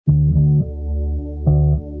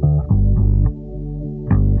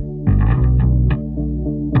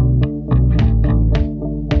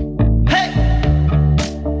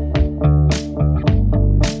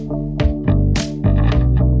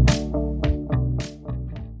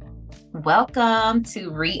Welcome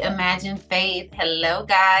to Reimagine Faith. Hello,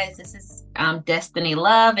 guys. This is Destiny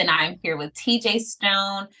Love, and I'm here with TJ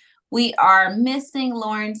Stone. We are missing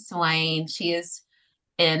Lauren Swain. She is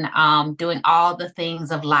in doing all the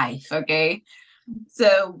things of life. Okay.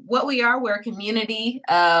 So, what we are, we're a community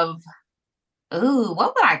of,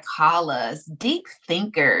 what would I call us? Deep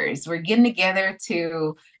thinkers. We're getting together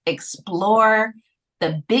to explore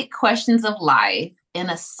the big questions of life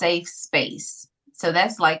in a safe space. So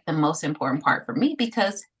that's like the most important part for me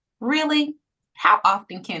because really, how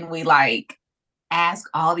often can we ask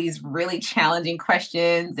all these really challenging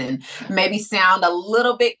questions and maybe sound a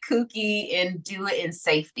little bit kooky and do it in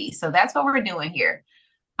safety? So that's what we're doing here.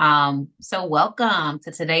 So welcome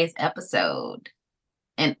to today's episode.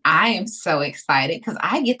 And I am so excited because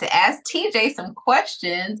I get to ask TJ some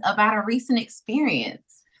questions about a recent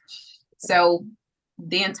experience. So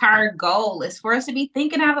the entire goal is for us to be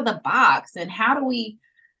thinking out of the box and how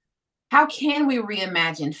can we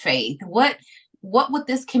reimagine faith? What would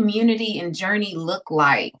this community and journey look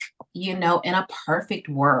like, in a perfect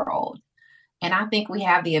world? And I think we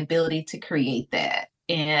have the ability to create that,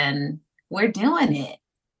 and we're doing it.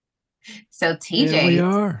 So Yeah, we TJ,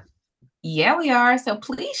 are. yeah, we are. So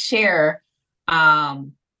please share,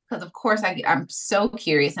 because of course I'm so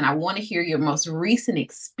curious and I want to hear your most recent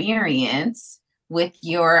experience with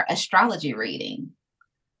your astrology reading.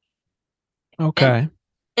 And Okay.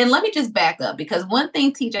 and let me just back up because one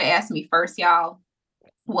thing TJ asked me first, y'all,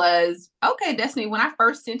 was okay, Destiny, when I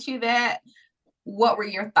first sent you that, what were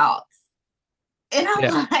your thoughts? And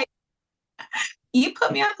Yeah. I'm like, you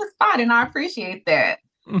put me on the spot and I appreciate that.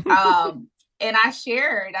 Um, and I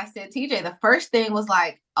said, TJ, the first thing was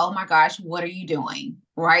like, oh my gosh, what are you doing?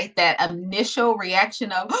 Right? That initial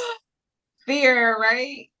reaction of fear,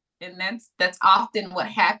 right? And that's often what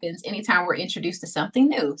happens anytime we're introduced to something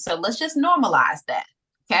new. So let's just normalize that.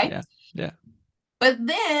 Okay. Yeah. Yeah. But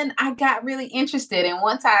then I got really interested. And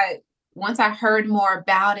once I heard more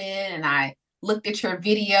about it and I looked at your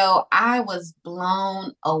video, I was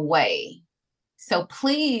blown away. So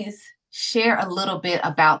please share a little bit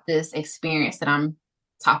about this experience that I'm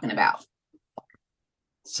talking about.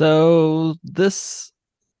 So this,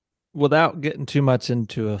 without getting too much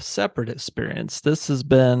into a separate experience, this has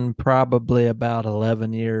been probably about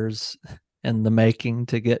 11 years in the making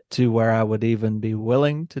to get to where I would even be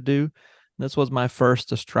willing to do. This was my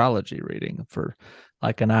first astrology reading for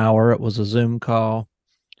like an hour. It was a Zoom call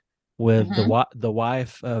with Mm-hmm. the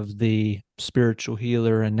wife of the spiritual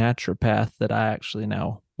healer and naturopath that I actually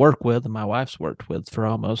now work with, and my wife's worked with for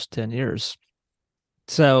almost 10 years.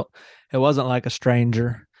 So it wasn't like a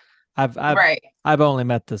stranger. I've I've Right. I've only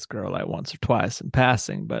met this girl like once or twice in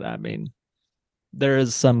passing, but I mean there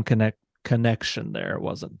is some connection there. It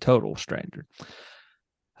wasn't total stranger.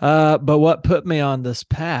 But what put me on this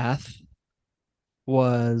path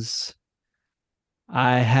was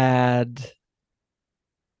I had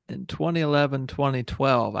in 2011,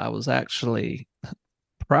 2012, I was actually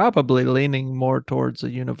probably leaning more towards a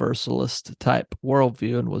universalist type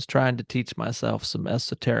worldview and was trying to teach myself some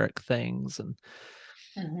esoteric things, and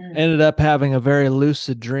Mm-hmm. ended up having a very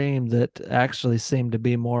lucid dream that actually seemed to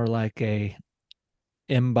be more like a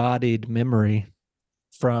embodied memory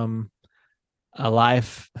from a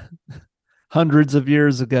life hundreds of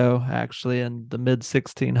years ago, actually in the mid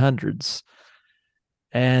 1600s.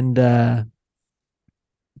 And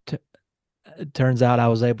t- it turns out I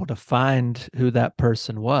was able to find who that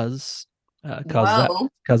person was, because Whoa.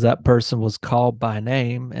 that person was called by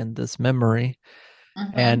name in this memory,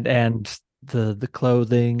 Mm-hmm. and the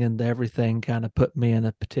clothing and everything kind of put me in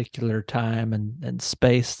a particular time and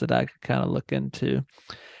space that I could kind of look into.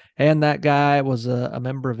 And that guy was a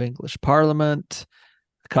member of English Parliament,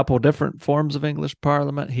 a couple different forms of English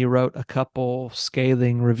Parliament. He wrote a couple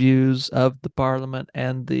scathing reviews of the Parliament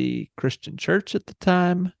and the Christian Church at the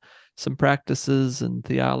time, some practices and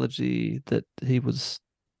theology that he was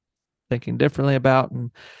thinking differently about. And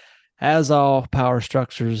as all power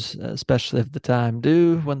structures, especially of the time,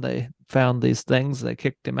 do, when they found these things, they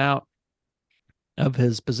kicked him out of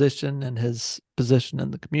his position and his position in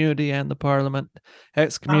the community and the parliament, Oh,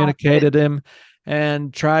 excommunicated him,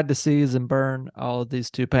 and tried to seize and burn all of these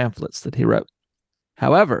two pamphlets that he wrote.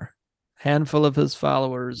 However, a handful of his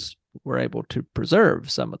followers were able to preserve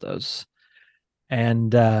some of those,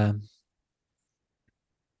 and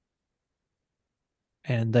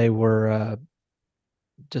they were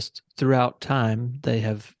just throughout time they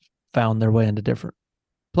have found their way into different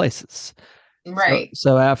places. So, right.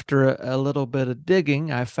 so after a little bit of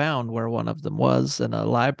digging, I found where one of them was in a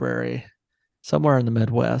library somewhere in the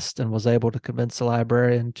Midwest, and was able to convince the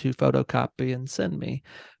librarian to photocopy and send me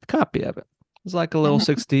a copy of it. It's like a little Mhm.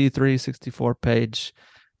 63, 64 page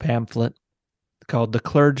pamphlet called The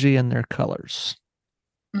Clergy and Their Colors.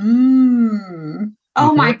 Mm. You Oh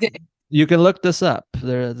can my look goodness. you can look this up.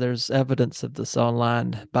 There's evidence of this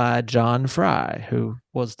online by John Fry, who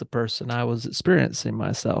was the person I was experiencing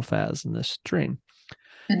myself as in this dream.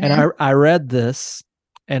 And Hmm. I read this,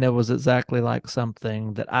 and it was exactly like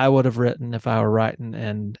something that I would have written if I were writing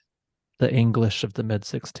in the English of the mid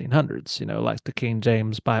 1600s, like the King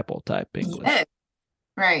James Bible type English. Yes.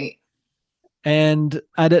 Right. And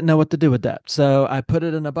I didn't know what to do with that. So I put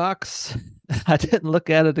it in a box. I didn't look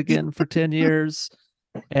at it again for 10 years.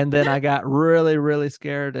 And then I got really, really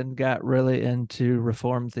scared and got really into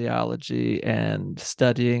Reformed theology and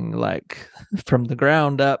studying like from the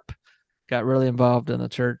ground up. Got really involved in the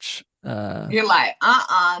church. You're like,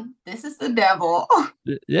 this is the devil.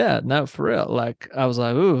 Yeah, no, for real. Like I was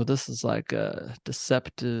like, ooh, this is like a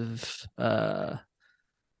deceptive,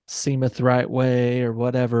 seemeth right way or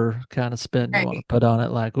whatever kind of spin you want to Right. put on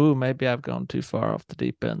it. Like, ooh, maybe I've gone too far off the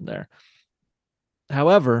deep end there.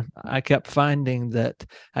 However, I kept finding that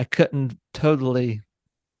I couldn't totally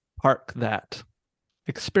park that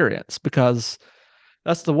experience because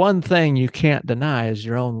that's the one thing you can't deny is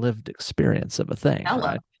your own lived experience of a thing, Hello.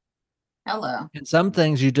 right? Hello. And some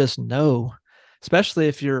things you just know, especially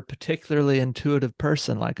if you're a particularly intuitive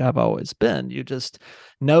person like I've always been. You just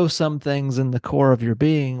know some things in the core of your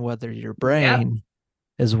being, whether your Yep. brain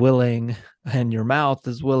is willing and your mouth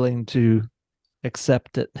is willing to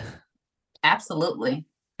accept it. Absolutely.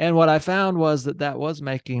 And what I found was that that was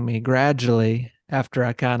making me gradually, after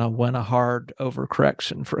I kind of went a hard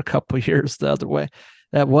overcorrection for a couple of years the other way,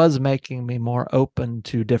 that was making me more open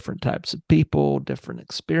to different types of people, different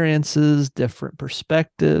experiences, different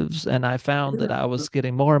perspectives. And I found that I was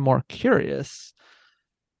getting more and more curious,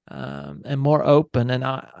 and more open, and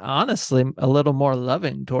honestly, a little more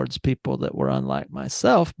loving towards people that were unlike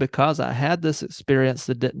myself because I had this experience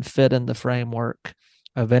that didn't fit in the framework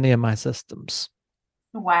of any of my systems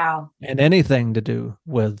Wow. and anything to do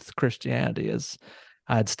with Christianity as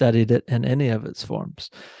I'd studied it in any of its forms.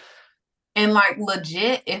 And like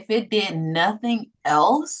legit, if it did nothing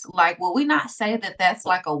else, like, will we not say that that's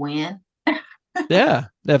like a win? Yeah,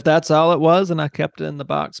 if that's all it was and I kept it in the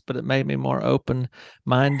box, but it made me more open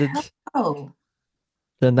minded, Oh,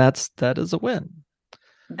 then that is a win.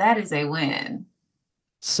 that is a win.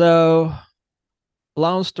 So,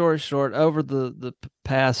 long story short, over the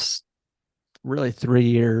past really 3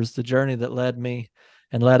 years, the journey that led me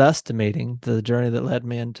and led us to meeting, the journey that led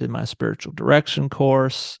me into my spiritual direction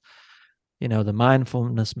course, the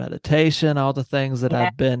mindfulness meditation, all the things that Yeah.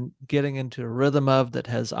 I've been getting into a rhythm of that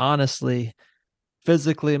has honestly,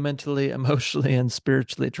 physically, mentally, emotionally, and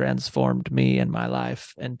spiritually transformed me and my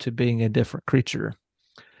life into being a different creature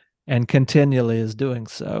and continually is doing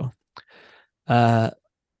so. Uh,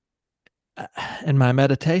 in my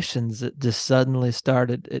meditations, it just suddenly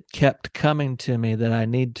started, it kept coming to me that I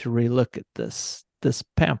need to relook at this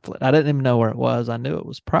pamphlet. I didn't even know where it was. I knew it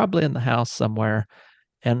was probably in the house somewhere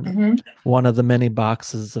and Hmm. one of the many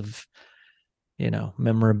boxes of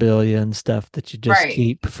memorabilia and stuff that you just Right.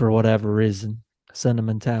 keep for whatever reason,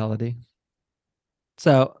 sentimentality.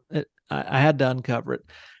 So I had to uncover it,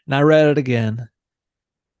 and I read it again,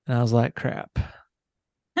 and I was like, "Crap,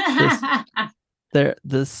 this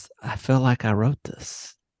this. I feel like I wrote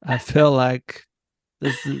this. I feel like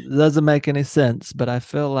this doesn't make any sense, but I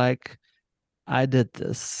feel like I did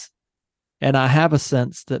this, and I have a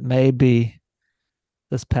sense that maybe."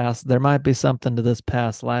 There might be something to this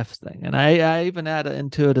past life thing. And I even had an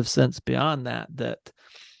intuitive sense beyond that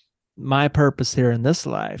my purpose here in this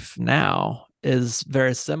life now is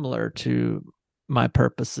very similar to my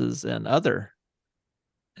purposes in other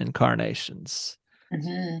incarnations,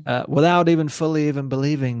 Hmm. without even fully even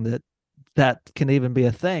believing that that can even be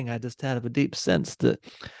a thing. I just had a deep sense that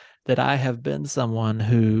I have been someone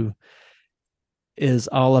who is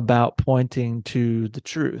all about pointing to the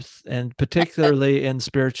truth, and particularly in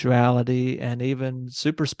spirituality, and even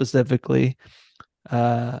super specifically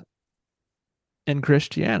uh, in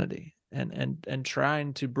Christianity, and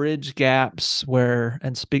trying to bridge gaps where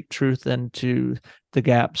and speak truth into the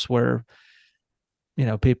gaps where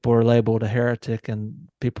people are labeled a heretic and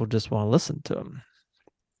people just want to listen to them.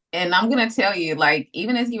 And I'm gonna tell you, like,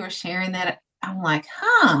 even as you were sharing that, I'm like,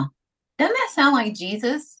 doesn't that sound like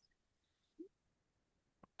Jesus?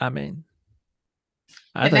 I mean,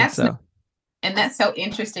 I And think that's so. and that's so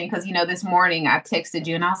interesting because this morning I texted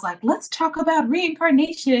you and I was like, let's talk about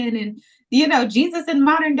reincarnation and Jesus in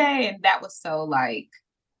modern day. And that was so like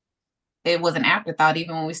it was an afterthought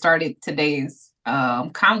even when we started today's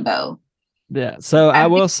combo. Yeah. So I I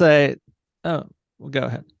think will say, oh, well, go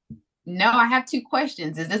ahead. No, I have two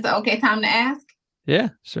questions. Is this an okay time to ask? Yeah,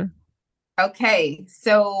 sure. Okay,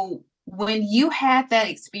 so when you had that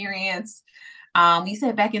experience, you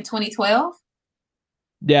said back in 2012?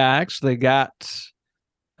 Yeah, I actually got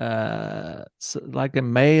so like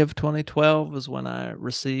in May of 2012 was when I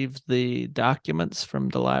received the documents from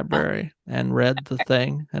the Okay. library and read the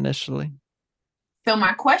thing initially. So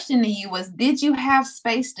my question to you was, did you have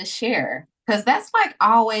space to share? Because that's like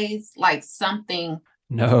always like something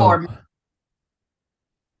for No. me.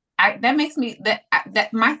 That makes me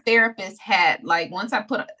that my therapist had like once I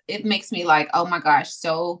put it makes me like, oh my gosh,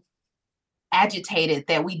 so agitated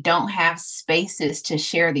that we don't have spaces to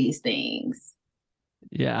share these things.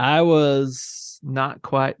 Yeah, I was not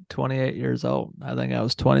quite 28 years old. I think I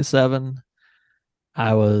was 27.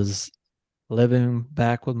 I was living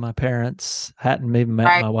back with my parents. Hadn't even met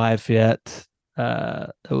Right. my wife yet.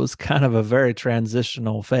 It was kind of a very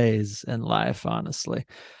transitional phase in life, honestly.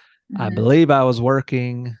 I Mm-hmm. believe I was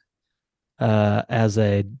working as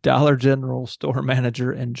a Dollar General store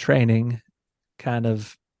manager in training, kind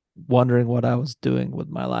of wondering what I was doing with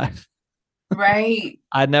my life. Right.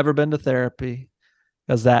 I'd never been to therapy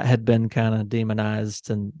because that had been kind of demonized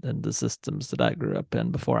in the systems that I grew up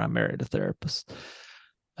in before I married a therapist.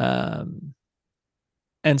 Um,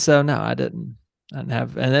 and so no, I didn't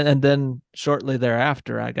have, and then shortly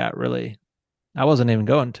thereafter, I wasn't even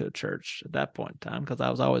going to a church at that point in time because I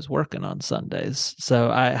was always working on Sundays.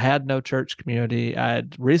 So I had no church community. I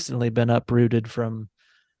had recently been uprooted from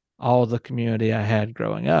all the community I had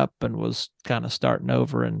growing up and was kind of starting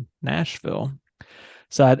over in Nashville.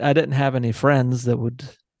 So I didn't have any friends that would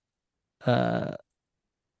uh,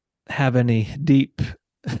 have any deep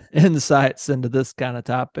insights into this kind of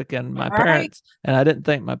topic. And my Right. parents, and I didn't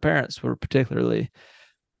think my parents were particularly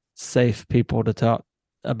safe people to talk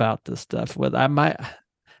about this stuff with. I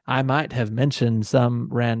might have mentioned some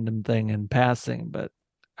random thing in passing, but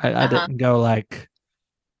I Uh-huh. didn't go like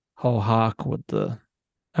whole hawk with the.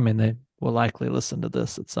 I mean, they will likely listen to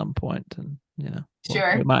this at some point, and we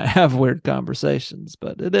Sure. might have weird conversations,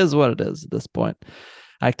 but it is what it is at this point.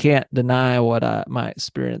 I can't deny what my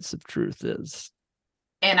experience of truth is.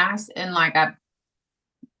 And like I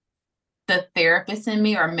the therapist in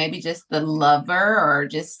me, or maybe just the lover or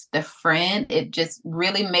just the friend, it just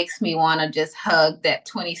really makes me want to just hug that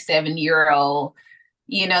 27-year-old,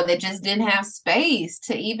 that just didn't have space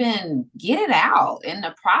to even get it out and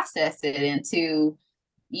to process it and to,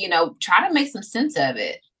 try to make some sense of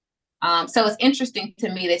it. So it's interesting to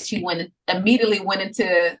me that you immediately went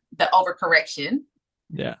into the overcorrection,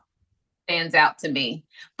 Yeah. stands out to me.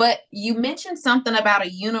 But you mentioned something about a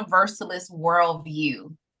universalist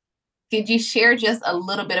worldview. Could you share just a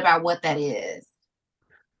little bit about what that is?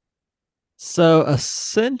 So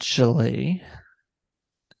essentially,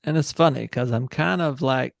 and it's funny because I'm kind of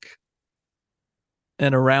like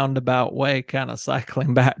in a roundabout way, kind of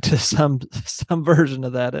cycling back to some version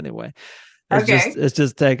of that anyway. It's just Okay. it's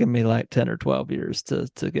just taken me like 10 or 12 years to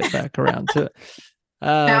get back around to it.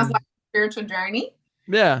 Sounds like Um a spiritual journey.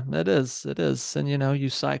 yeah, it is. It is. And you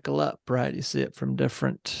cycle up, right? You see it from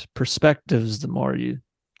different perspectives the more you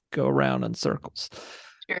go around in circles.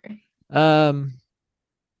 Sure. Um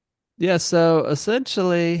yeah, so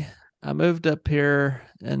essentially I moved up here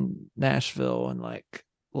in Nashville in like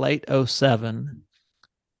late '07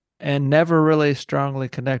 and never really strongly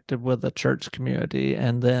connected with the church community.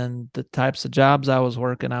 And then the types of jobs I was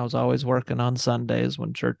always working on Sundays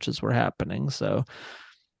when churches were happening. So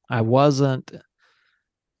I wasn't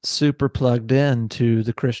super plugged into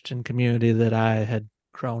the Christian community that I had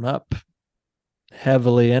grown up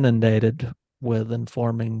heavily inundated with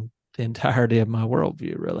informing the entirety of my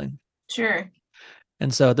worldview, really. Sure.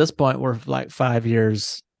 And so at this point, we're like 5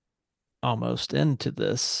 years almost into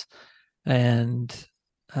this. And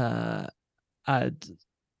uh, I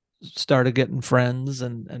started getting friends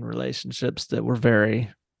and relationships that were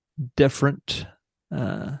very different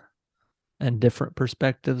uh, and different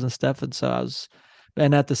perspectives and stuff. And so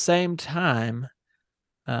and at the same time,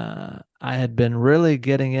 I had been really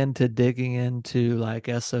getting into digging into like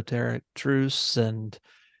esoteric truths and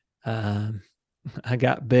um, I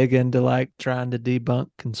got big into like trying to debunk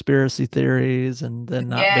conspiracy theories and then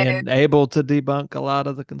not Yes. being able to debunk a lot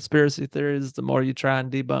of the conspiracy theories. The more you try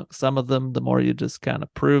and debunk some of them, the more you just kind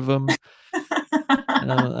of prove them.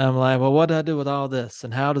 And I'm like, well, what do I do with all this?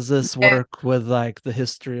 And how does this Yes. work with like the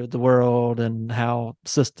history of the world and how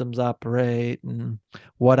systems operate and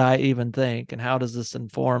what I even think? And how does this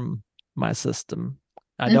inform my system?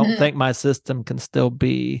 I don't Mhm. think my system can still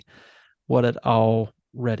be what it all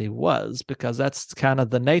already was, because that's kind of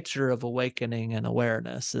the nature of awakening and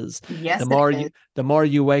awareness. Is the Yes, it more you is. the more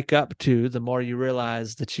you wake up to, the more you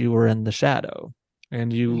realize that you were in the shadow,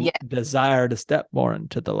 and you Yes. desire to step more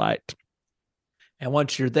into the light. And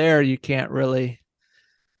once you're there, you can't really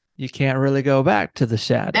go back to the No,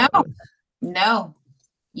 shadow. no.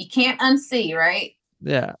 You can't unsee, right?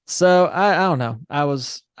 Yeah. So I don't know. I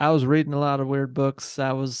was reading a lot of weird books.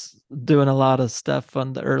 I was doing a lot of stuff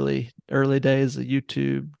on the early days of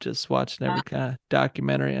YouTube, just watching Uh, every kind of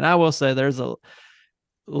documentary. And I will say there's a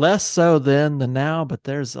less so then than now, but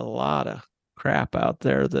there's a lot of crap out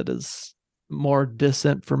there that is more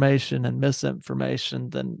disinformation and misinformation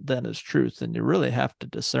than is truth. And you really have to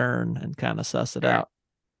discern and kind of suss it sure. out.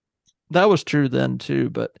 That was true then too,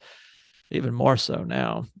 but even more so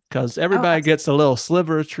now, because Oh, everybody gets a little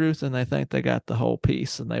sliver of truth and they think they got the whole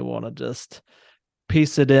piece, and they want to just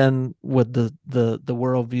piece it in with the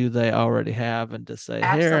worldview they already have, and just say, here,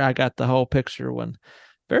 absolutely. I got the whole picture, when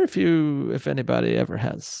very few, if anybody, ever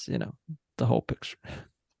has, the whole picture.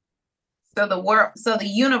 So the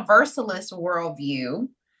universalist worldview,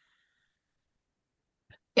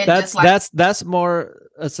 it just that's like that's that's more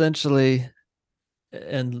essentially,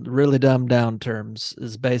 in really dumbed down terms,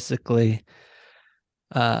 is basically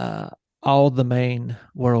uh, all the main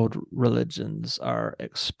world religions are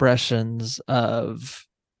expressions of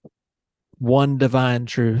one divine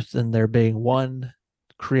truth, and there being one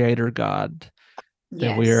creator God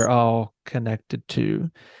that we are yes, all connected to,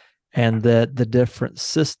 and that the different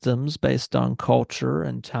systems based on culture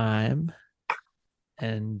and time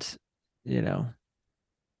and, you know,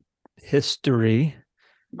 history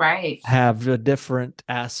right. have the different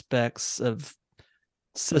aspects of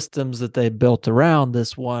systems that they built around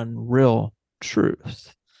this one real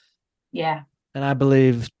truth. Yeah, And I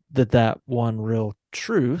believe that that one real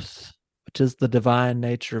truth, which is the divine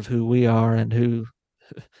nature of who we are and who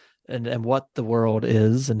and what the world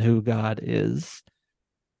is and who God is,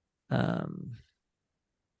 um,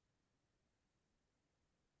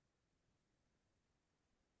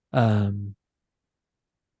 um,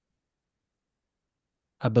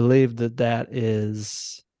 I believe that that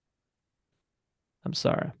is. I'm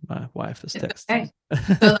sorry, my wife is it's texting.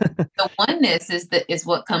 okay. So the oneness is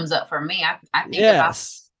what comes up for me. I think about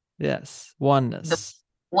Yes, yes, the oneness.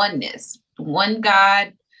 oneness, one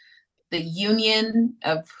God, the union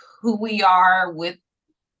of who we are with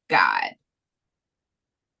God.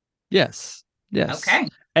 Yes, yes, Okay.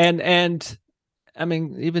 and I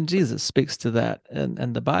mean, even Jesus speaks to that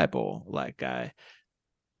in the Bible. Like,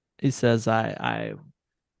 he says, I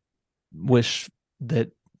wish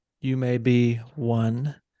that you may be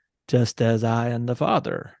one, just as I and the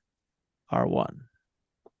Father are one.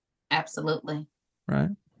 Absolutely.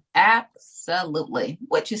 Right? Absolutely.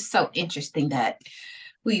 Which is so interesting that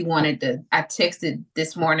we wanted to. I texted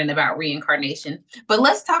this morning about reincarnation. But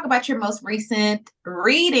let's talk about your most recent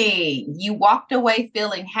reading. You walked away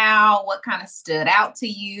feeling how? What kind of stood out to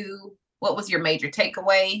you? What was your major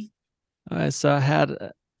takeaway? All right. So I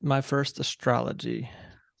had my first astrology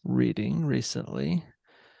reading recently.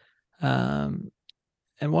 Um,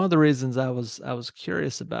 and one of the reasons I was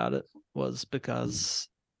curious about it was because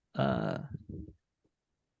uh,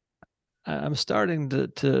 I'm starting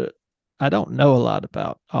to I don't know a lot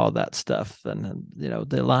about all that stuff, and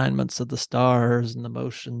the alignments of the stars and the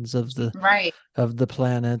motions Right, of the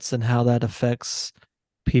planets and how that affects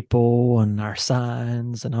people and our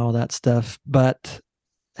signs and all that stuff. But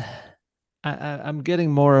I'm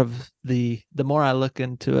getting more of the more I look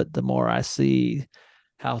into it, the more I see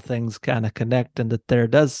how things kind of connect, and that there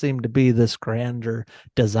does seem to be this grander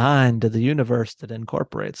design to the universe that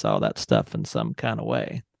incorporates all that stuff in some kind of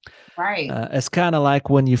way. right. It's kind of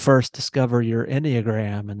like when you first discover your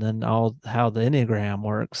Enneagram, and then all how the Enneagram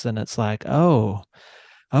works, and it's like, oh,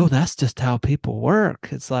 that's just how people work.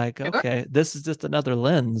 It's like, Sure. okay, this is just another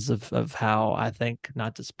lens of how I think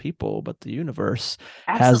not just people, but the universe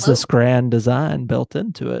has this Absolutely. grand design built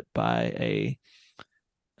into it by a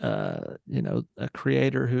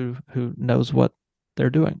creator who knows what they're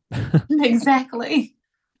doing. Exactly.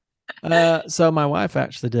 So my wife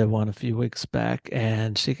actually did one a few weeks back,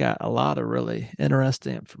 and she got a lot of really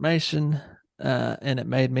interesting information. And it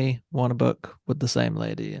made me want to book with the same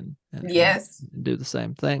lady and Yes. do the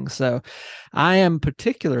same thing. So I am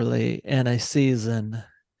particularly in a season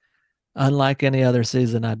unlike any other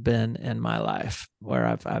season I've been in my life, where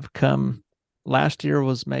I've come. Last year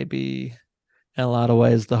was maybe in a lot of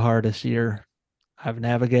ways the hardest year I've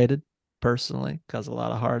navigated personally, because a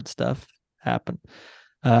lot of hard stuff happened.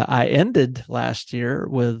 I ended last year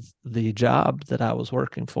with the job that I was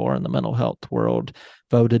working for in the mental health world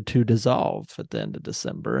voted to dissolve at the end of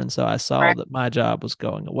December. And so I saw Right. that my job was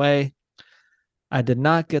going away. I did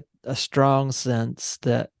not get a strong sense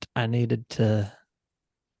that I needed to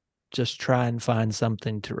just try and find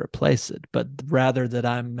something to replace it, but rather that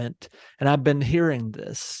I'm meant, and I've been hearing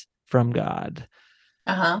this from God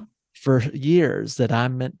Uh-huh. for years, that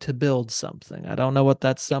I'm meant to build something. I don't know what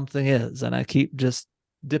that something is. And I keep just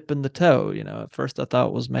dipping the toe. At first I thought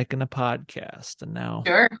it was making a podcast, and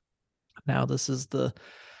Sure. now this is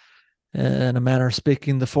in a manner of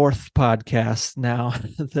speaking, the fourth podcast now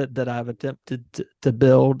that I've attempted to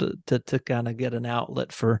build to kind of get an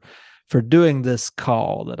outlet for doing this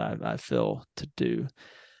call that I feel to do.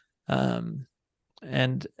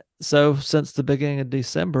 And so since the beginning of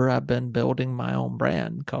December, I've been building my own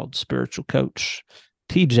brand called Spiritual Coach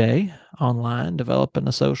TJ online, developing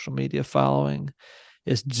a social media following.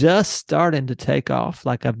 It's just starting to take off.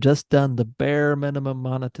 Like, I've just done the bare minimum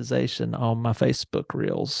monetization on my Facebook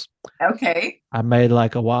reels. Okay. I made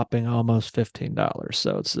like a whopping almost $15.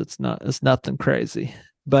 So it's nothing crazy.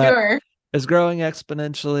 But Sure. it's growing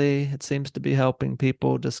exponentially. It seems to be helping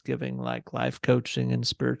people, just giving like life coaching and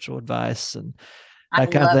spiritual advice and I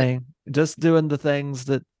that kind of love it. thing. Just doing the things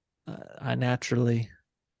that I naturally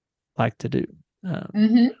like to do. Um,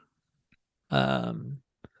 Mm-hmm. um,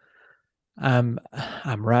 I'm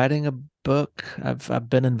writing a book. I've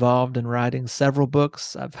been involved in writing several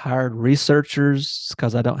books. I've hired researchers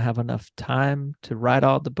because I don't have enough time to write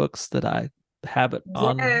all the books that I have it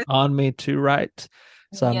Yes. on me to write.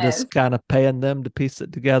 So I'm Yes. just kind of paying them to piece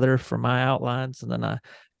it together for my outlines, and then I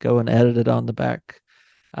go and edit it on the back.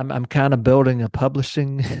 I'm kind of building a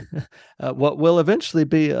publishing, what will eventually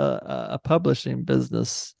be a publishing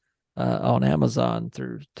business on Amazon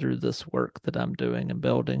through this work that I'm doing and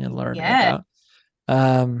building and learning Yes. about.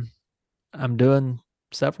 Um, I'm doing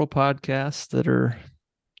several podcasts that are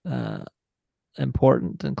uh,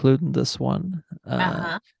 important, including this one.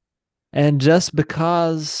 Uh-huh. And just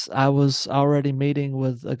because I was already meeting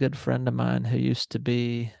with a good friend of mine who used to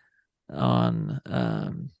be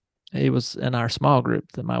on, he was in our small group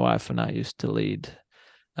that my wife and I used to lead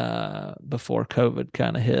before COVID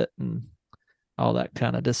kind of hit and all that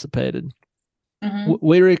kind of dissipated. Mm-hmm.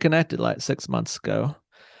 We reconnected like 6 months ago.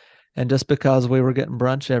 And just because we were getting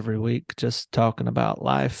brunch every week, just talking about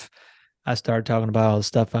life, I started talking about all the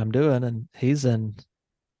stuff I'm doing. And he's in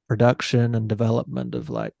production and development of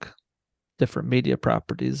like different media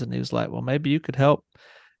properties. And he was like, well, maybe you could help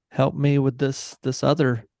me with this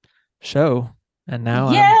other show. And now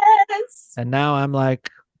I'm Yes. and now I'm like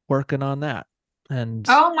working on that. And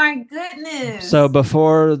Oh my so goodness.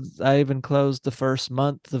 before I even closed the first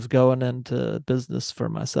month of going into business for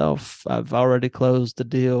myself, I've already closed the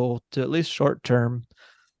deal to, at least short term,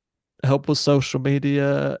 help with social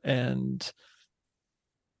media and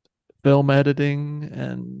film editing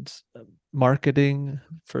and marketing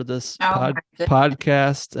for this Oh my goodness.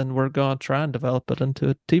 podcast, and we're going to try and develop it into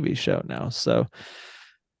a TV show now. So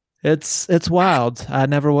it's wild. I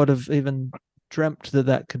never would have even dreamt that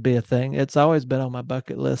that could be a thing. It's always been on my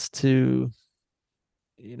bucket list to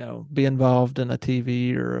be involved in a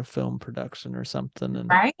TV or a film production or something. And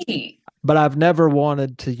Right. but I've never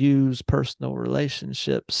wanted to use personal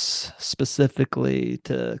relationships specifically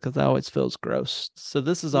to, because that always feels gross. So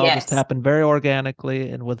this has all just Yes. happened very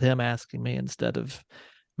organically, and with him asking me instead of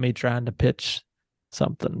me trying to pitch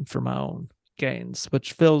something for my own gains,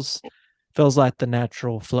 which feels like the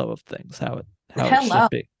natural flow of things, how it Hello. should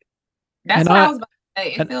be. That's And what I I was about to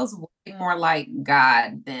say. It and feels way more like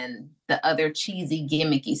God than the other cheesy,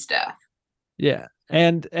 gimmicky stuff. yeah.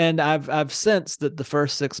 And I've sensed that the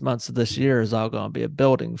first 6 months of this year is all going to be a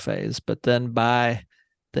building phase, but then by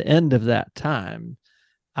the end of that time,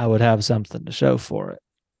 I would have something to show for it.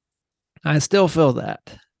 I still feel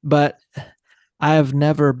that, but I have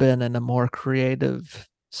never been in a more creative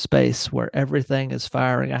space where everything is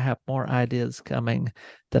firing. I have more ideas coming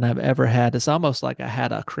than I've ever had. It's almost like I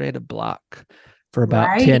had a creative block for about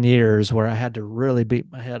Right. 10 years where I had to really beat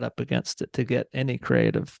my head up against it to get any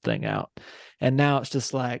creative thing out. And now it's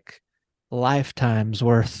just like lifetimes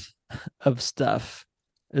worth of stuff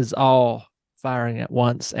is all firing at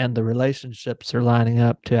once, and the relationships are lining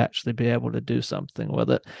up to actually be able to do something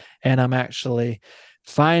with it. And I'm actually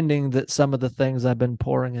finding that some of the things I've been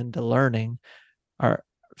pouring into learning are,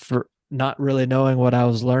 for not really knowing what I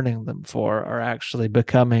was learning them for, are actually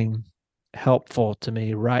becoming helpful to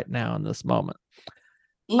me right now in this moment.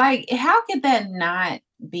 Like, how could that not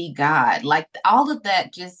be God? Like all of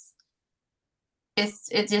that just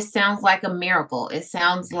it just sounds like a miracle. It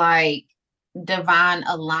sounds like divine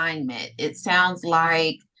alignment. It sounds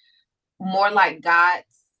like more like God's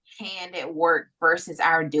hand at work versus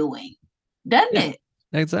our doing, doesn't Yeah, it?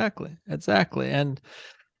 exactly. Exactly. And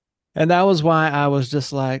that was why I was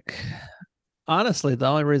just like, honestly, the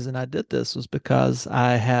only reason I did this was because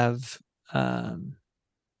um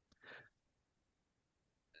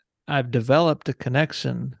I've developed a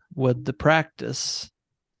connection with the practice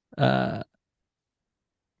uh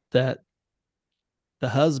that the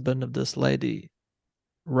husband of this lady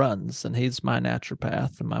runs, and he's my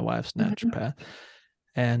naturopath and my wife's Mhm. naturopath.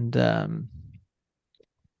 And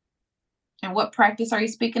And what practice are you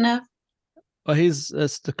speaking of? well, it's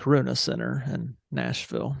the Karuna Center in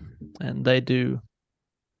Nashville, and they do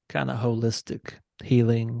kind of holistic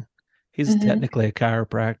healing. He's Hmm. technically a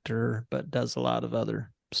chiropractor, but does a lot of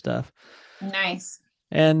other stuff. Nice.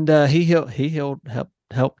 And he healed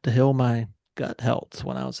helped to heal my gut health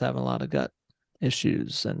when I was having a lot of gut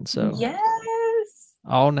issues, and so Yes.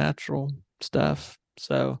 all natural stuff.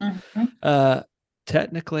 So Hmm. uh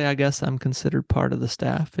technically I guess I'm considered part of the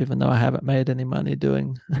staff, even though I haven't made any money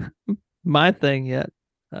doing my thing yet.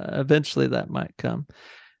 Eventually that might come.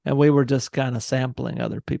 And we were just kind of sampling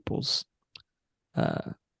other people's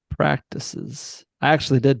uh, practices. I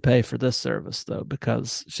actually did pay for this service though,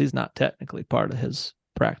 because she's not technically part of his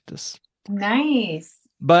practice. Nice.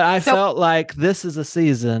 But I So, felt like this is a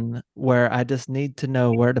season where I just need to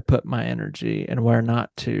know where to put my energy and where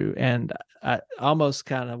not to. And I almost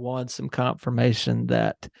kind of want some confirmation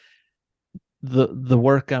that the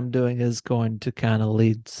work I'm doing is going to kind of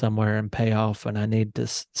lead somewhere and pay off, and I need to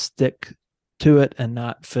stick to it and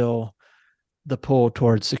not feel the pull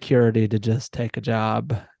towards security to just take a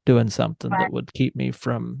job doing something that would keep me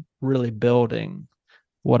from really building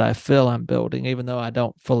what I feel I'm building, even though I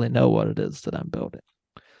don't fully know what it is that I'm building.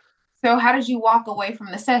 so how did you walk away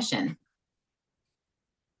from the session?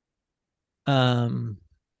 Um,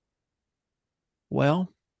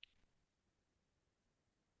 well,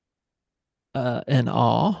 in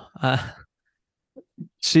awe,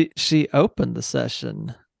 she opened the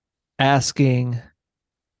session asking,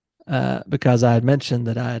 because I had mentioned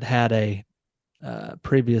that I had had a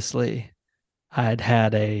previously I had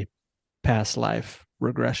had a past life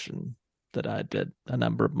regression that I did a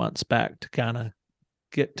number of months back to kind of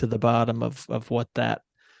get to the bottom of what that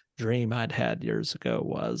dream I'd had years ago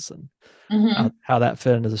was, and Hmm. how that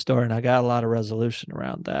fit into the story. And I got a lot of resolution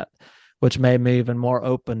around that, which made me even more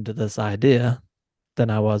open to this idea than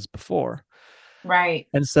I was before. Right.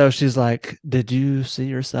 And so she's like, "Did you see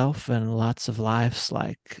yourself in lots of lives,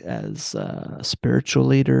 like as a spiritual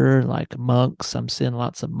leader, like monks? I'm seeing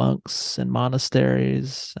lots of monks in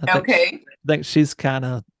monasteries." Okay. I think she's kind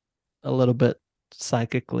of a little bit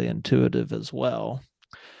psychically intuitive as well.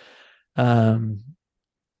 Um,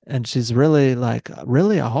 and she's really like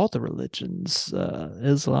really all the religions,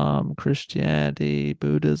 Islam, Christianity,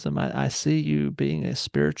 Buddhism. I see you being a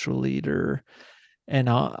spiritual leader and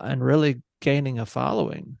really gaining a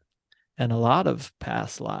following in a lot of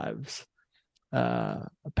past lives.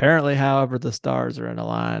 Apparently, however, the stars are in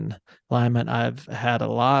alignment. I've had a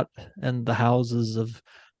lot in the houses of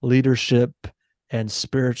leadership and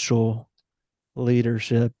spiritual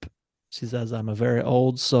leadership. She says I'm a very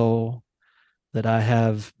old soul, that I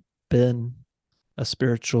have been a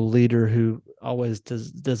spiritual leader who always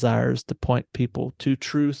desires to point people to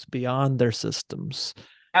truth beyond their systems,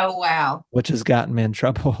 Oh, wow. which has gotten me in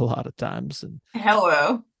trouble a lot of times. And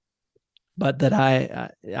Hello. but that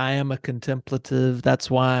I am a contemplative. That's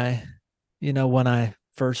why, when I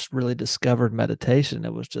first really discovered meditation,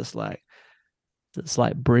 it was just like it's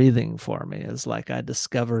like breathing for me. It's like I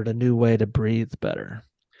discovered a new way to breathe better.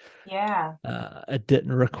 Yeah. It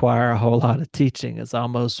didn't require a whole lot of teaching. It's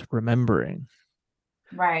almost remembering.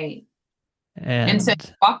 Right. And so you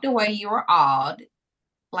And walked away, you were awed,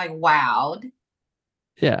 like wowed.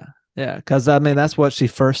 yeah, yeah, because I mean that's what she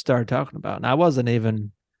first started talking about, and I wasn't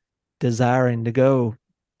even desiring to go.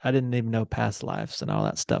 I didn't even know past lives and all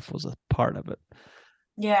that stuff was a part of it.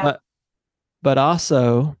 Yeah. But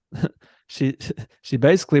also, she she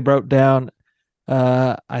basically broke down,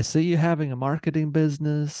 I see you having a marketing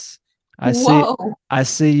business. I see Whoa. I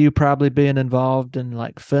see you probably being involved in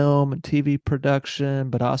like film and TV production,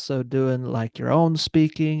 but also doing like your own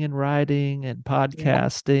speaking and writing and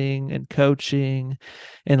podcasting and coaching.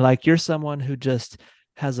 And like you're someone who just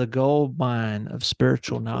has a gold mine of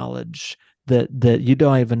spiritual knowledge that you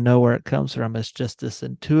don't even know where it comes from. It's just this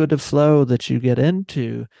intuitive flow that you get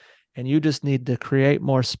into, and you just need to create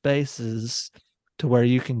more spaces to where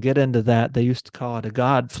you can get into that. They used to call it a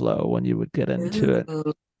God flow when you would get into it.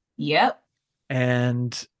 Ooh. Yep.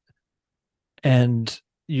 And and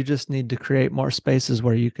you just need to create more spaces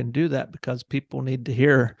where you can do that, because people need to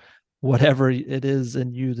hear whatever it is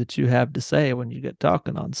in you that you have to say when you get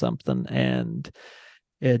talking on something. And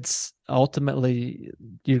it's ultimately,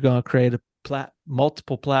 you're going to create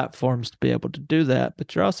multiple platforms to be able to do that,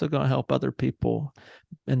 but you're also going to help other people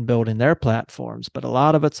in building their platforms. But a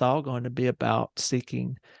lot of it's all going to be about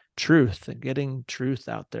seeking truth and getting truth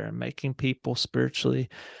out there and making people spiritually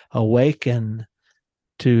awaken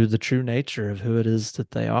to the true nature of who it is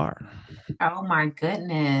that they are. Oh my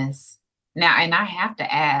goodness. Now, and I have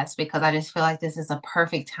to ask because I just feel like this is a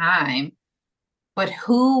perfect time. But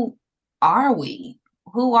who are we?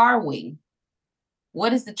 Who are we?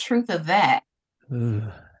 What is the truth of that? Ooh,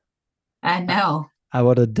 I I, know. I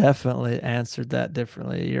would have definitely answered that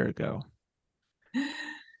differently a year ago.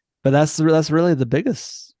 But that's really the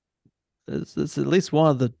biggest. It's at least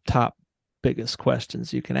one of the top biggest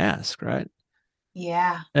questions you can ask, right?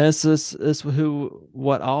 Yeah. And it's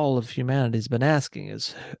what all of humanity's been asking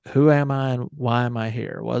is, who am I and why am I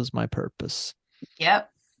here? What is my purpose? Yep.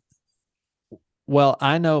 Well,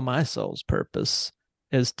 I know my soul's purpose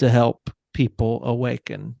is to help people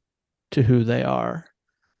awaken to who they are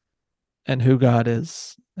and who God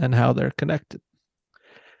is and how they're connected.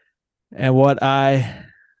 And what I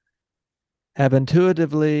have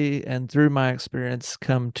intuitively and through my experience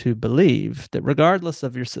come to believe, that regardless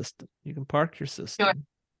of your system, you can park your Sure. system.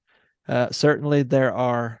 Certainly, there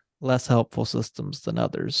are less helpful systems than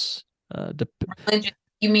others. Religious,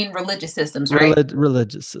 you mean religious systems, right?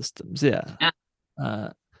 Religious systems, yeah. Uh, Uh,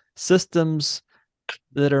 Systems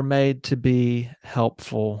that are made to be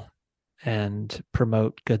helpful and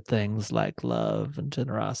promote good things like love and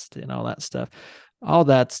generosity and all that stuff. All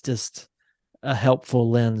that's just a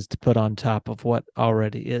helpful lens to put on top of what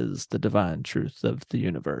already is the divine truth of the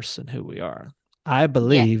universe and who we are. I yeah.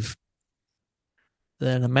 believe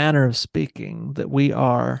that, in a manner of speaking, that we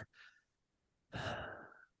are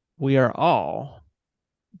all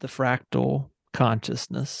the fractal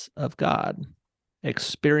consciousness of God,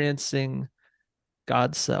 experiencing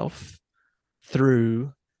God's self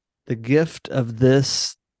through the gift of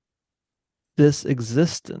this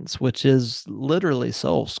existence, which is literally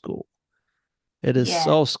soul school. It is Yeah.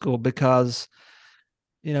 soul school because,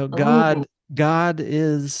 Ooh. God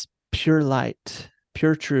is pure light,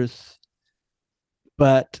 pure truth,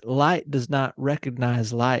 but light does not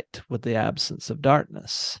recognize light with the absence of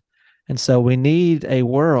darkness. And so we need a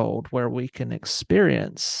world where we can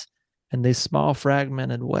experience in these small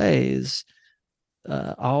fragmented ways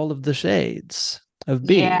all of the shades of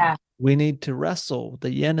being. Yeah. We need to wrestle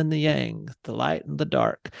the yin and the yang, the light and the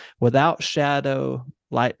dark. Without shadow,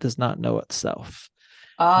 light does not know itself.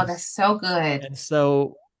 Oh, And, that's so good. and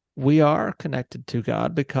so we are connected to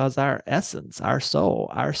God because our essence, our soul,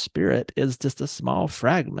 our spirit is just a small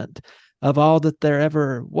fragment of all that there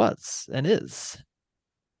ever was and is.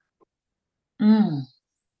 Mm.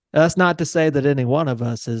 That's not to say that any one of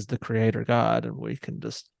us is the creator God and we can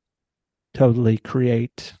just totally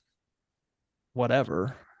create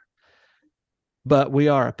whatever, but we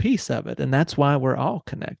are a piece of it. And that's why we're all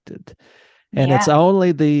connected. And it's Yeah.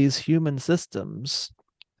 only these human systems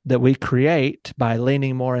that we create by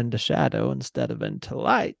leaning more into shadow instead of into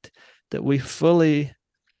light that we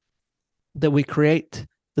create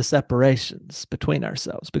the separations between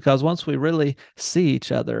ourselves. Because once we really see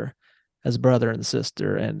each other as brother and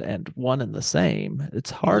sister and one and the same,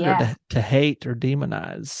 it's harder Yeah. to hate or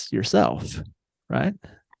demonize yourself, right?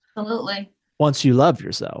 Absolutely. Once you love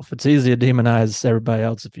yourself, it's easy to demonize everybody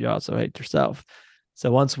else if you also hate yourself.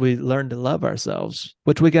 So once we learn to love ourselves,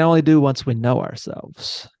 which we can only do once we know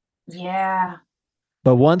ourselves, Yeah.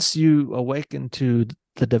 but once you awaken to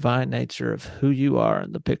the divine nature of who you are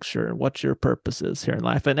in the picture and what your purpose is here in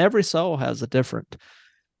life, and every soul has a different,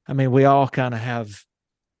 I mean, we all kind of have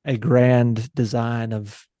a grand design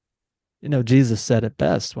of, Jesus said it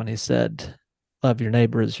best when he said, love your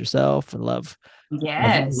neighbor as yourself and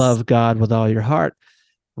Yes. love God with all your heart.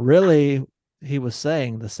 Really, he was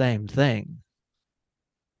saying the same thing,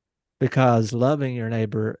 because loving your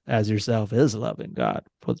neighbor as yourself is loving God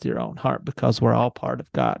with your own heart, because we're all part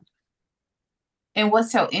of God. And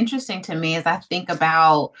what's so interesting to me is I think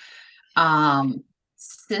about um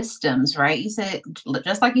systems, right? You said,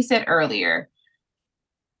 just like you said earlier,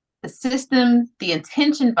 the system, the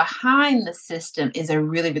intention behind the system is a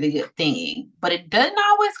really, really good thing, but it doesn't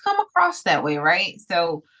always come across that way, right?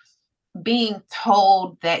 So being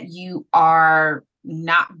told that you are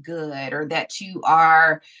not good or that you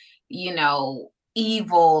are,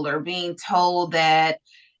 evil, or being told that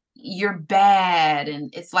you're bad,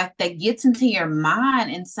 and it's like that gets into your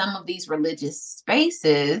mind in some of these religious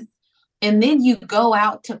spaces, and then you go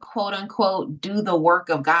out to quote unquote do the work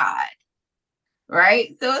of God,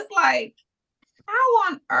 right? So it's like,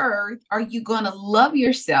 how on earth are you going to love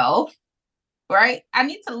yourself, right? I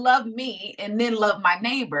need to love me and then love my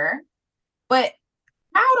neighbor. But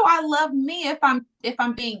how do I love me if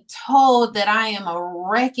I'm being told that I am a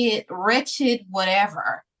wretched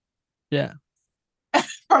whatever Yeah.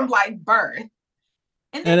 from like birth?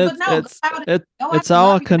 And And then, but no, go out it's and all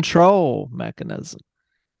a love your control mechanism.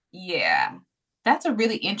 yeah. That's a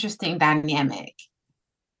really interesting dynamic.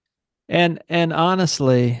 And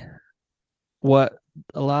honestly, what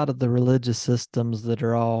a lot of the religious systems that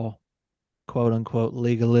are all quote unquote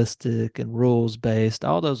legalistic and rules based,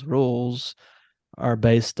 all those rules are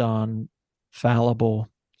based on fallible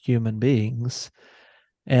human beings.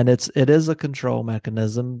 And it is a control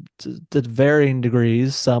mechanism to varying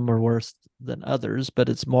degrees. Some are worse than others, but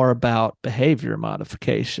it's more about behavior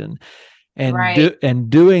modification Right. and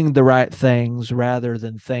doing the right things rather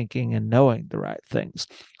than thinking and knowing the right things.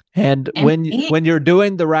 And And being, when you're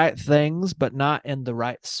doing the right things but not in the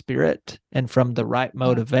right spirit and from the right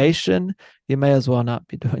motivation, you may as well not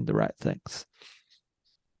be doing the right things.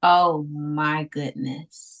 oh my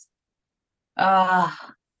goodness. Uh,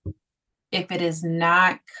 if it is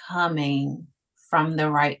not coming from the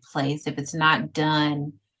right place, if it's not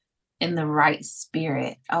done in the right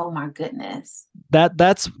spirit, oh my goodness.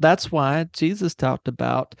 That's why Jesus talked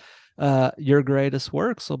about your greatest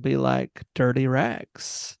works will be like dirty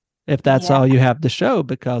rags if that's Yeah, all you have to show,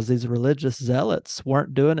 because these religious zealots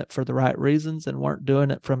weren't doing it for the right reasons and weren't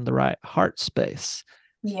doing it from the right heart space.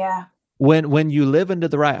 yeah. When you live into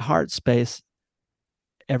the right heart space,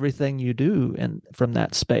 everything you do and from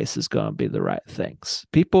that space is going to be the right things.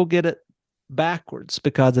 People get it backwards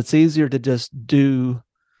because it's easier to just do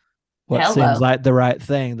what seems Hello. like the right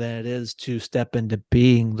thing than it is to step into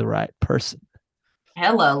being the right person.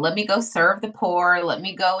 Hello. Let me go serve the poor. Let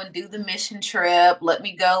me go and do the mission trip. Let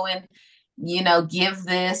me go and, give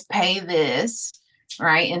this, pay this,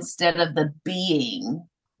 right? Instead of the being.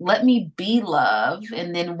 Let me be love.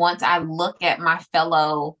 And then once I look at my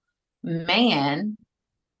fellow man,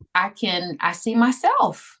 I see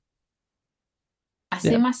myself. I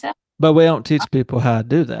Yeah. see myself. But we don't teach people how to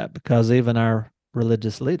do that because even our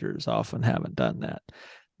religious leaders often haven't done that.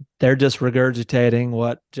 They're just regurgitating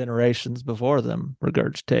what generations before them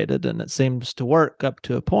regurgitated, and it seems to work up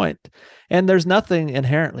to a point. And there's nothing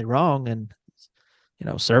inherently wrong in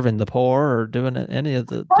serving the poor or doing any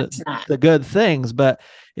of Of course not. the good things, but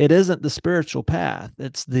it isn't the spiritual path,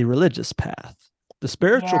 it's the religious path. The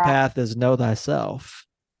spiritual Yeah. path is know thyself.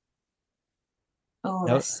 Oh,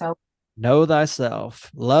 know, that's so know thyself,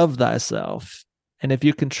 love thyself. And if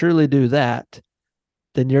you can truly do that,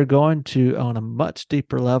 then you're going to, on a much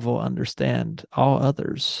deeper level, understand all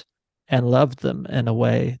others and love them in a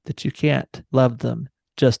way that you can't love them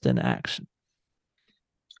just in action.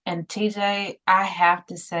 And TJ, I have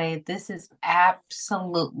to say, this is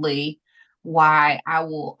absolutely why I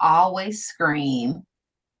will always scream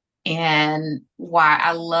and why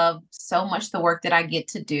I love so much the work that I get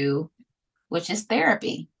to do, which is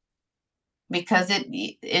therapy. Because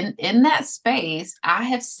in that space, I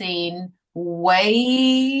have seen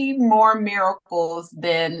way more miracles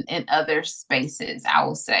than in other spaces, I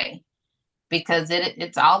will say, because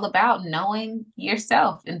it's all about knowing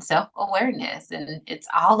yourself and self-awareness, and it's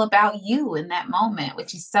all about you in that moment,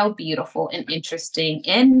 which is so beautiful and interesting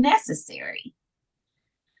and necessary.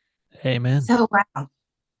 Amen. So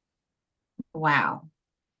wow.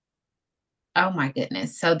 Oh my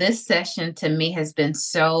goodness. So this session to me has been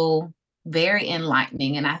so very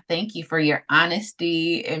enlightening, and I thank you for your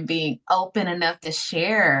honesty and being open enough to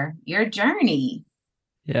share your journey.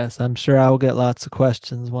 Yes, I'm sure I will get lots of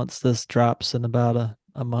questions once this drops in about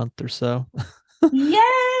a month or so.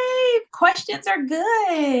 Yay! Questions are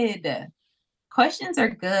good. Questions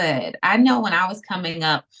are good. I know when I was coming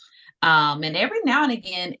up, and every now and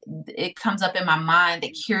again, it comes up in my mind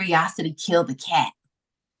that curiosity killed the cat,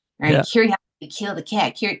 right? Yeah. Curiosity killed the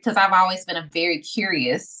cat, because I've always been a very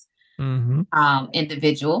curious Mm-hmm.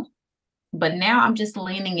 individual. But now I'm just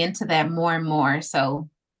leaning into that more and more. So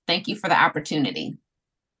thank you for the opportunity.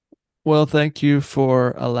 Well, thank you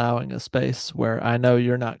for allowing a space where I know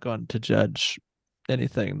you're not going to judge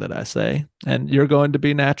anything that I say, and you're going to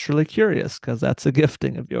be naturally curious because that's a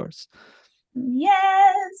gifting of yours.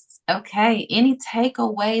 Yes. Okay. Any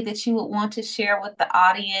takeaway that you would want to share with the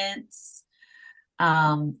audience?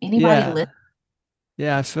 Anybody Yeah. listen?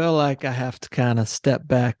 Yeah, I feel like I have to kind of step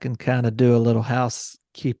back and kind of do a little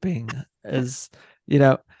housekeeping. As you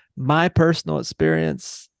know, my personal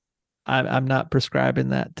experience, I'm not prescribing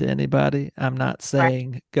that to anybody. I'm not Right.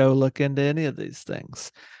 saying go look into any of these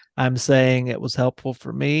things. I'm saying it was helpful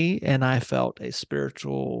for me, and I felt a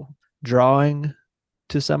spiritual drawing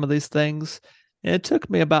to some of these things. And it took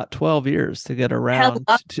me about 12 years to get around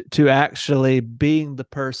Hello. to actually being the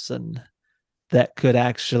person that could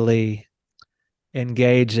actually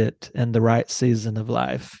engage it in the right season of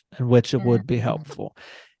life in which it would be Mhm. helpful.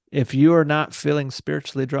 If you are not feeling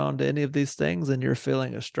spiritually drawn to any of these things and you're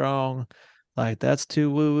feeling a strong, like that's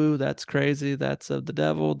too woo woo, that's crazy, that's of the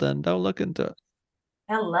devil, then don't look into it.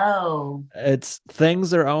 Hello. It's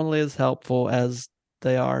things are only as helpful as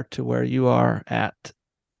they are to where you are at,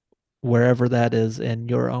 wherever that is in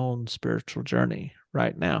your own spiritual journey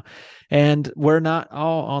right now. And we're not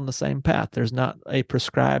all on the same path. There's not a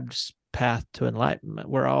prescribed path to enlightenment.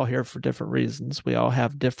 We're all here for different reasons. We all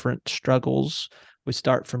have different struggles. We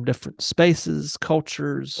start from different spaces,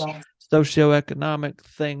 cultures, Yes. socioeconomic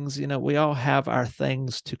things. We all have our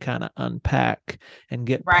things to kind of unpack and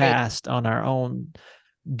get Right. past on our own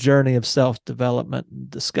journey of self development and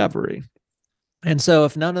discovery. And so,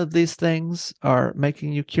 if none of these things are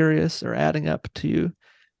making you curious or adding up to you,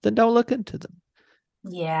 then don't look into them.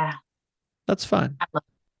 Yeah. That's fine. I love-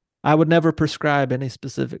 I would never prescribe any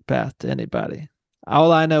specific path to anybody.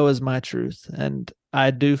 All I know is my truth. And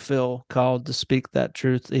I do feel called to speak that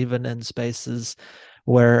truth, even in spaces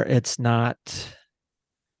where it's not,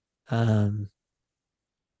 um,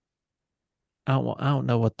 I don't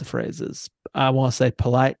know what the phrase is. I want to say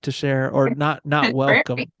polite to share or not Very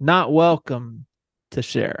welcome to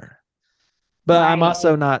share. But I'm right.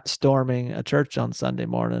 also not storming a church on Sunday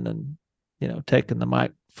morning and, taking the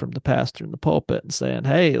mic from the pastor in the pulpit and saying,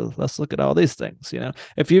 "Hey, let's look at all these things."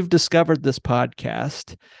 If you've discovered this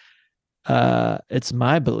podcast, it's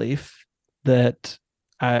my belief that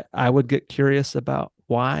I would get curious about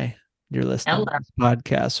why you're listening to Hello. this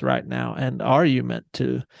podcast right now, and are you meant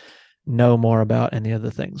to know more about any of the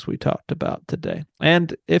things we talked about today?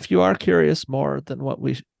 And if you are curious more than what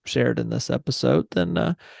we shared in this episode,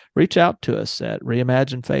 then reach out to us at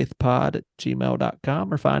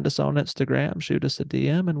reimaginefaithpod@gmail.com or find us on Instagram, shoot us a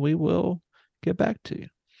DM, and we will get back to you.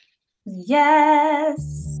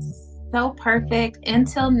 Yes. So perfect.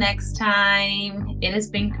 Until next time, it has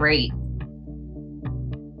been great.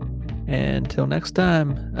 And until next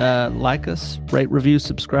time, like us, rate, review,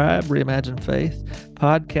 subscribe, Reimagine Faith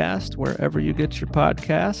podcast, wherever you get your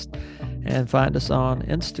podcast, and find us on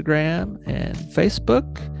Instagram and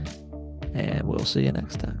Facebook. And we'll see you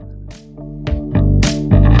next time.